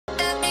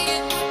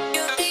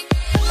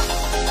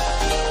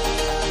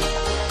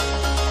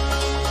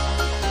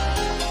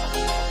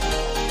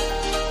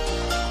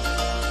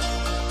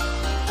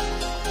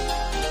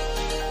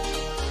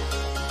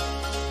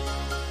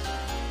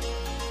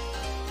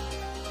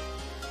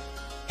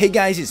Hey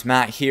guys, it's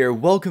Matt here,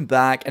 welcome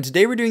back, and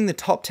today we're doing the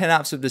top 10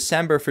 apps of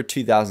December for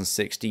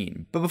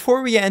 2016. But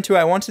before we get into it,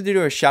 I wanted to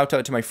do a shout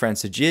out to my friend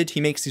Sajid. He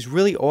makes these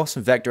really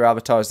awesome vector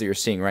avatars that you're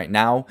seeing right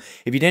now.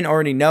 If you didn't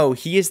already know,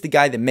 he is the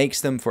guy that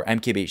makes them for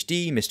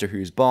MKBHD, Mr.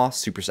 Who's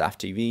Boss, SuperSaf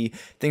TV,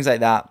 things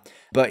like that.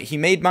 But he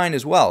made mine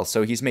as well,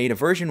 so he's made a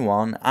version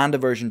 1 and a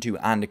version 2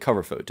 and a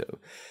cover photo.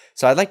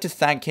 So I'd like to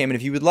thank him, and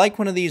if you would like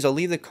one of these, I'll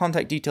leave the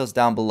contact details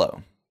down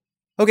below.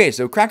 Okay,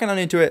 so cracking on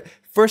into it,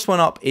 first one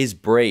up is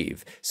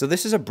Brave. So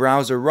this is a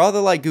browser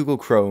rather like Google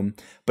Chrome,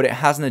 but it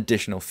has an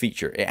additional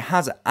feature. It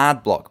has an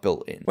ad block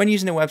built in. When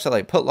using a website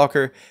like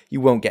Putlocker,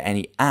 you won't get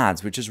any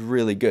ads, which is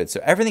really good.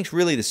 So everything's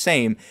really the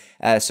same,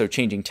 so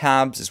changing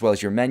tabs as well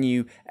as your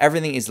menu,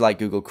 everything is like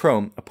Google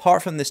Chrome,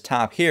 apart from this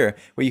tab here,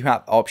 where you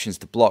have options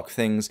to block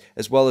things,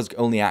 as well as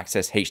only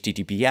access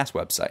HTTPS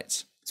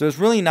websites. So it's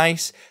really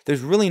nice. There's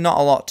really not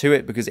a lot to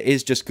it because it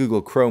is just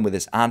Google Chrome with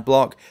this ad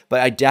block,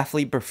 but I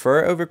definitely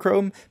prefer it over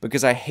Chrome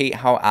because I hate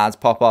how ads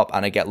pop up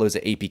and I get loads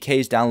of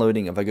APKs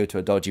downloading if I go to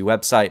a dodgy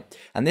website,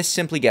 and this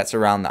simply gets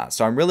around that.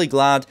 So I'm really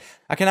glad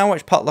I can now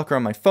watch Putlocker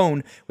on my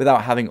phone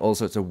without having all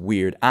sorts of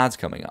weird ads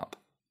coming up.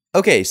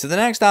 Okay, so the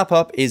next app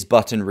up is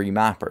Button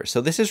Remapper.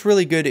 So this is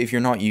really good if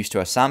you're not used to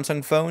a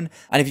Samsung phone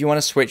and if you want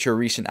to switch your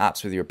recent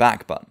apps with your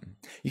back button.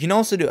 You can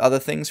also do other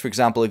things. For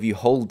example, if you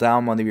hold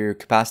down one of your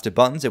capacitive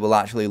buttons, it will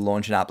actually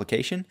launch an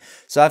application.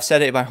 So I've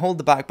set it, if I hold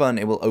the back button,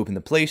 it will open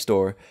the Play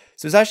Store.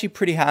 So it's actually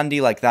pretty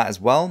handy like that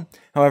as well.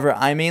 However,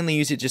 I mainly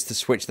use it just to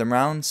switch them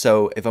around.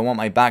 So if I want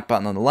my back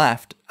button on the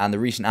left and the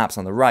recent apps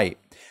on the right,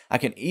 I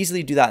can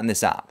easily do that in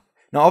this app.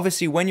 Now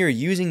obviously when you're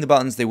using the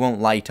buttons they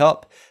won't light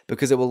up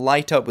because it will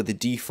light up with the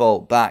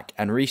default back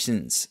and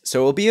recents,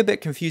 so it will be a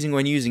bit confusing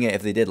when using it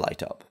if they did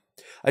light up.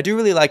 I do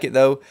really like it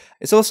though.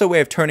 It's also a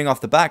way of turning off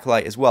the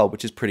backlight as well,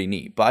 which is pretty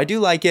neat, but I do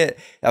like it.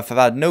 I've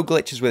had no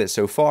glitches with it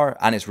so far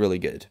and it's really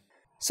good.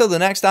 So the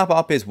next app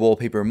up is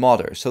Wallpaper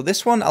Modder. So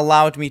this one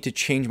allowed me to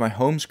change my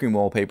home screen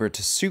wallpaper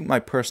to suit my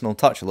personal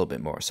touch a little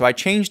bit more. So I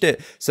changed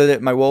it so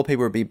that my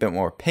wallpaper would be a bit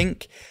more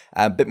pink,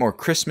 a bit more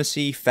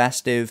Christmassy,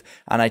 festive,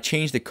 and I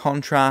changed the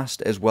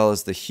contrast as well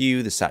as the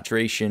hue, the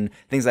saturation,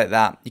 things like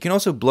that. You can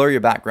also blur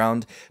your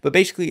background, but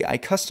basically I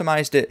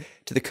customized it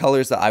to the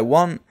colors that I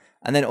want,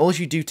 and then all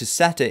you do to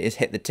set it is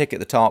hit the tick at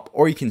the top,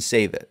 or you can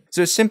save it.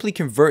 So it simply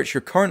converts your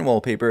current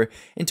wallpaper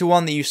into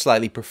one that you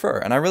slightly prefer,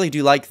 and I really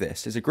do like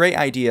this. It's a great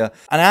idea,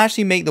 and I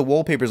actually make the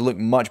wallpapers look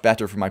much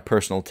better for my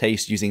personal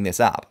taste using this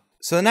app.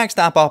 So the next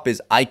app up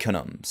is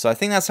Iconum. So I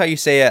think that's how you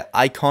say it,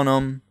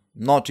 Iconum.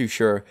 Not too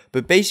sure,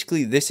 but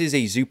basically this is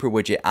a Super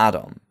widget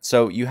add-on.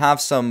 So you have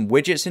some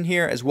widgets in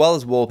here as well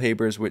as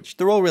wallpapers, which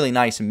they're all really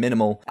nice and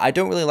minimal. I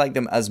don't really like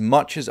them as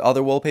much as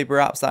other wallpaper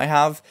apps that I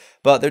have,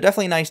 but they're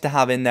definitely nice to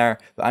have in there.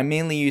 But I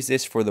mainly use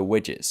this for the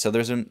widgets. So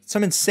there's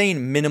some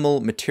insane minimal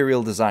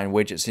material design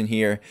widgets in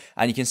here,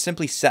 and you can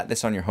simply set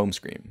this on your home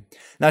screen.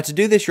 Now to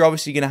do this, you're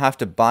obviously going to have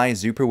to buy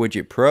Super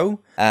Widget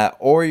Pro,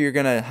 or you're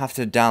going to have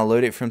to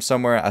download it from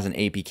somewhere as an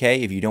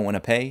APK if you don't want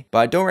to pay. But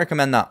I don't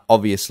recommend that,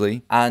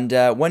 obviously. And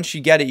once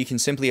you get it, you can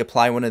simply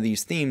apply one of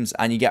these themes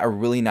and you get a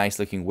really nice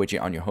looking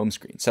widget on your home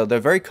screen. So they're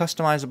very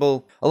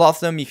customizable. A lot of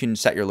them you can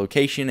set your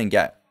location and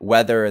get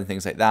weather and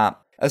things like that,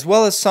 as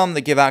well as some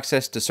that give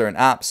access to certain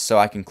apps. So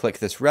I can click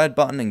this red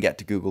button and get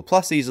to Google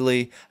Plus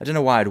easily. I don't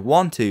know why I'd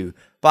want to,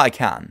 but I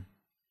can.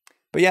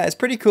 But yeah, it's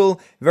pretty cool,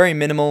 very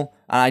minimal,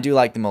 and I do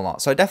like them a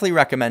lot. So I definitely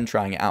recommend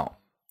trying it out.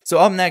 So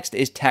up next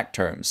is tech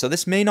terms. So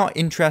this may not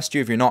interest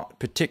you if you're not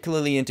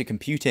particularly into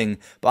computing,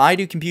 but I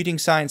do computing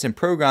science and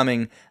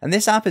programming, and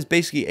this app is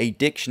basically a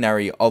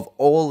dictionary of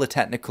all the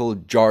technical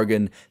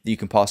jargon that you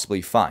can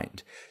possibly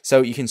find.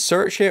 So you can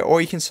search it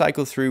or you can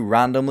cycle through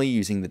randomly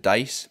using the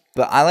dice.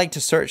 But I like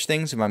to search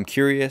things if I'm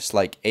curious,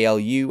 like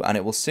ALU, and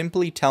it will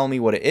simply tell me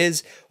what it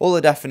is, all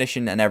the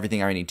definition and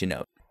everything I need to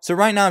know. So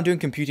right now I'm doing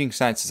computing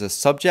science as a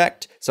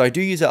subject, so I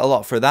do use it a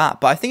lot for that,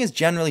 but I think it's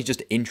generally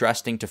just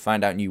interesting to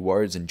find out new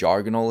words and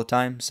jargon all the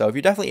time. So if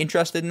you're definitely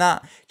interested in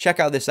that, check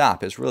out this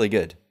app, it's really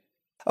good.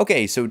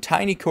 Okay, so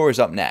Tinycore is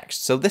up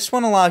next. So this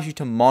one allows you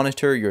to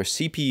monitor your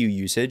CPU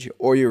usage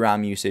or your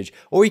RAM usage,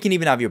 or you can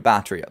even have your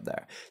battery up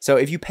there. So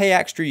if you pay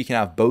extra, you can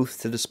have both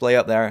to display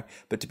up there.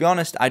 But to be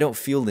honest, I don't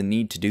feel the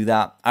need to do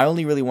that. I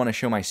only really want to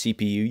show my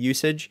CPU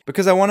usage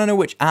because I want to know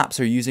which apps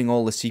are using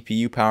all the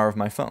CPU power of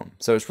my phone.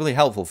 So it's really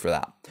helpful for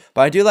that.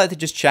 But I do like to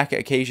just check it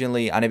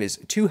occasionally, and if it's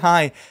too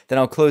high, then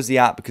I'll close the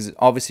app because it's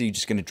obviously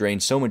just going to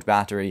drain so much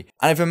battery.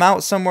 And if I'm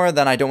out somewhere,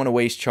 then I don't want to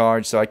waste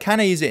charge, so I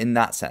kind of use it in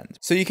that sense.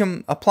 So you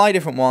can apply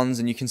different ones,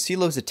 and you can see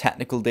loads of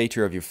technical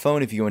data of your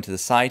phone if you go into the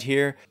side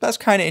here. That's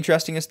kind of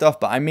interesting and stuff,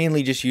 but I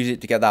mainly just use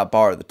it to get that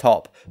bar at the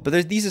top.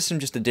 But these are some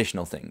just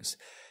additional things.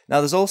 Now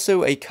there's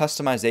also a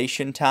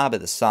customization tab at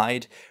the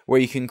side where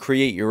you can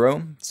create your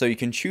own. So you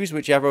can choose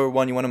whichever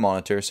one you want to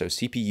monitor, so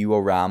CPU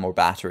or RAM or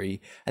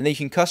battery, and then you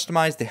can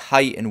customize the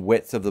height and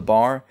width of the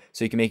bar,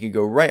 so you can make it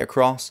go right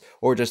across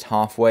or just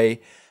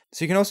halfway.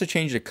 So you can also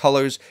change the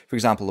colors, for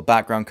example, the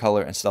background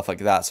color and stuff like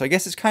that. So I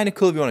guess it's kind of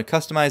cool if you want to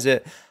customize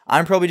it.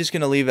 I'm probably just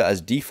going to leave it as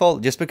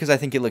default just because I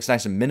think it looks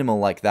nice and minimal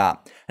like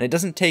that. And it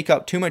doesn't take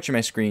up too much of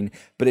my screen,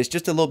 but it's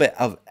just a little bit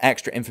of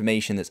extra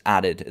information that's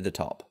added at the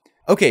top.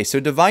 Okay, so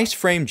device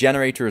frame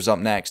generator is up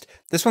next.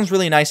 This one's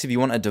really nice if you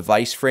want a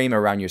device frame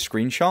around your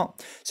screenshot.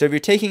 So if you're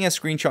taking a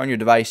screenshot on your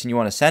device and you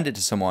want to send it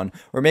to someone,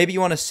 or maybe you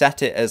want to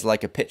set it as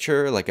like a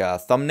picture, like a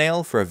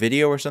thumbnail for a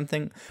video or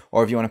something,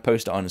 or if you want to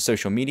post it on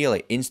social media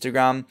like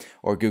Instagram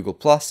or Google+,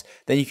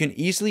 then you can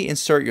easily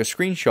insert your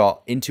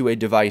screenshot into a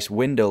device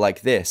window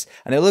like this.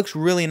 And it looks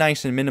really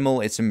nice and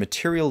minimal. It's a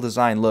material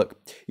design look.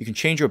 You can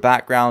change your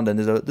background, and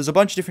there's a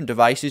bunch of different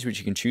devices which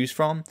you can choose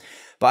from.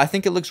 But I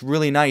think it looks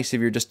really nice if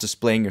you're just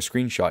displaying your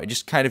screenshot. It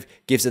just kind of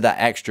gives it that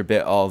extra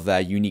bit of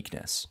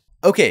uniqueness.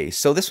 Okay,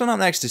 so this one up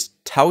next is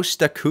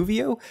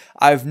Taustakuvio.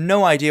 I have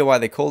no idea why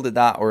they called it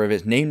that or if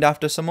it's named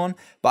after someone,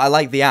 but I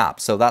like the app,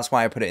 so that's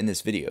why I put it in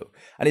this video.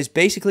 And it's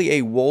basically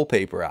a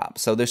wallpaper app.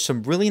 So there's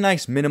some really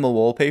nice minimal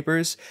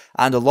wallpapers,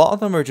 and a lot of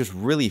them are just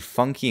really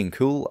funky and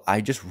cool. I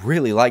just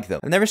really like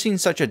them. I've never seen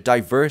such a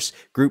diverse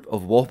group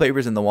of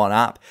wallpapers in the one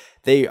app.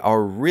 They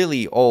are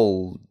really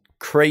all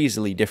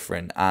crazily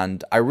different,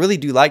 and I really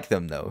do like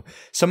them though.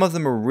 Some of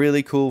them are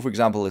really cool. For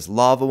example, this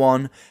lava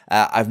one.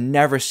 I've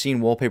never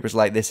seen wallpapers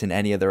like this in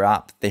any other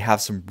app. They have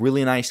some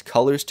really nice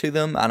colors to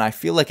them, and I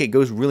feel like it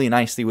goes really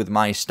nicely with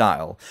my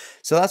style.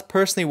 So that's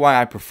personally why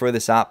I prefer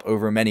this app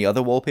over many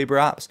other wallpaper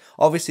apps.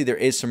 Obviously there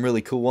is some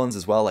really cool ones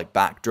as well, like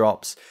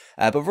backdrops,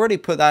 but I've already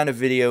put that in a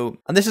video,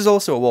 and this is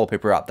also a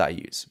wallpaper app that I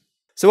use.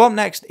 So up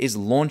next is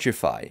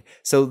Launchify.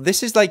 So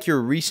this is like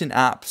your recent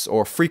apps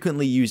or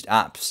frequently used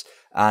apps,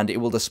 and it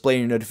will display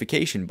your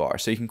notification bar,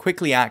 so you can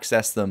quickly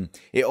access them.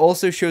 It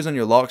also shows on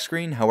your lock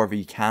screen, however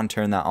you can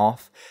turn that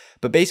off.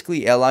 But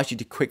basically it allows you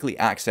to quickly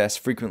access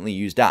frequently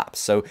used apps.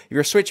 So if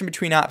you're switching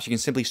between apps, you can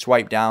simply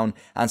swipe down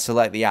and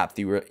select the app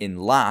that you were in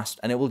last,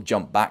 and it will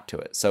jump back to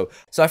it. So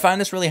I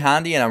find this really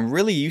handy, and I'm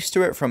really used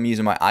to it from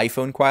using my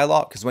iPhone quite a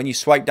lot, because when you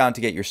swipe down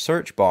to get your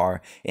search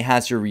bar, it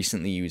has your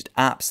recently used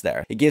apps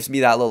there. It gives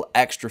me that little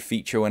extra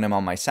feature when I'm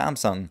on my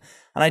Samsung,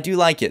 and I do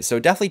like it. So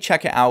definitely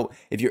check it out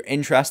if you're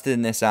interested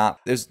in this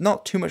app. There's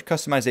not too much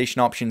customization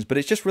options, but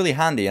it's just really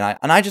handy,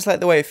 and I just like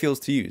the way it feels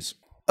to use.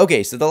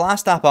 Okay, so the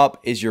last app up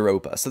is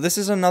Europa. So this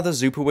is another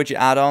Super Widget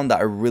add-on that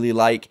I really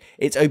like.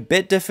 It's a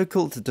bit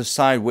difficult to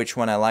decide which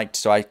one I liked,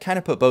 so I kind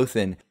of put both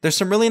in. There's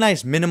some really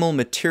nice minimal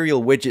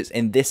material widgets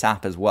in this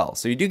app as well,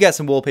 so you do get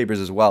some wallpapers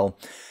as well.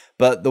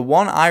 But the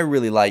one I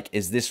really like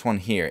is this one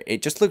here.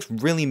 It just looks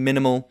really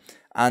minimal,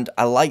 and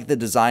I like the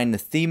design, the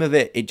theme of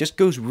it. It just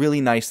goes really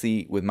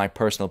nicely with my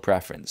personal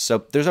preference.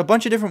 So there's a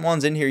bunch of different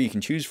ones in here you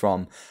can choose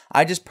from.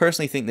 I just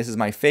personally think this is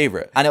my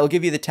favorite, and it'll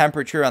give you the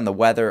temperature and the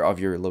weather of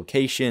your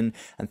location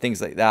and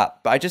things like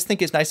that. But I just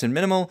think it's nice and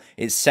minimal.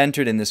 It's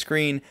centered in the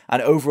screen,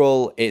 and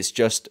overall it's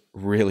just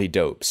really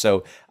dope.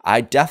 So I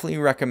definitely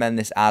recommend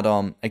this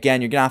add-on.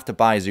 Again, you're gonna have to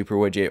buy a Super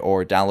Widget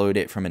or download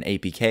it from an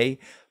APK,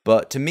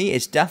 but to me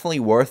it's definitely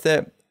worth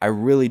it. I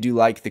really do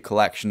like the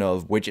collection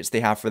of widgets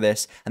they have for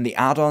this, and the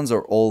add-ons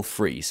are all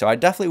free. So I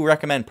definitely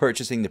recommend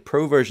purchasing the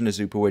Pro version of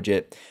Super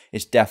Widget.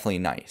 It's definitely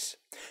nice.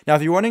 Now,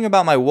 if you're wondering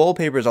about my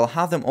wallpapers, I'll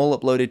have them all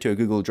uploaded to a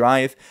Google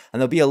Drive,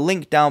 and there'll be a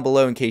link down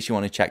below in case you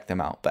want to check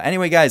them out. But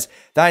anyway, guys,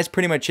 that is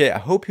pretty much it. I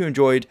hope you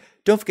enjoyed.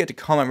 Don't forget to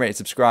comment, rate, and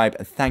subscribe,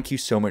 and thank you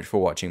so much for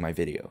watching my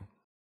video.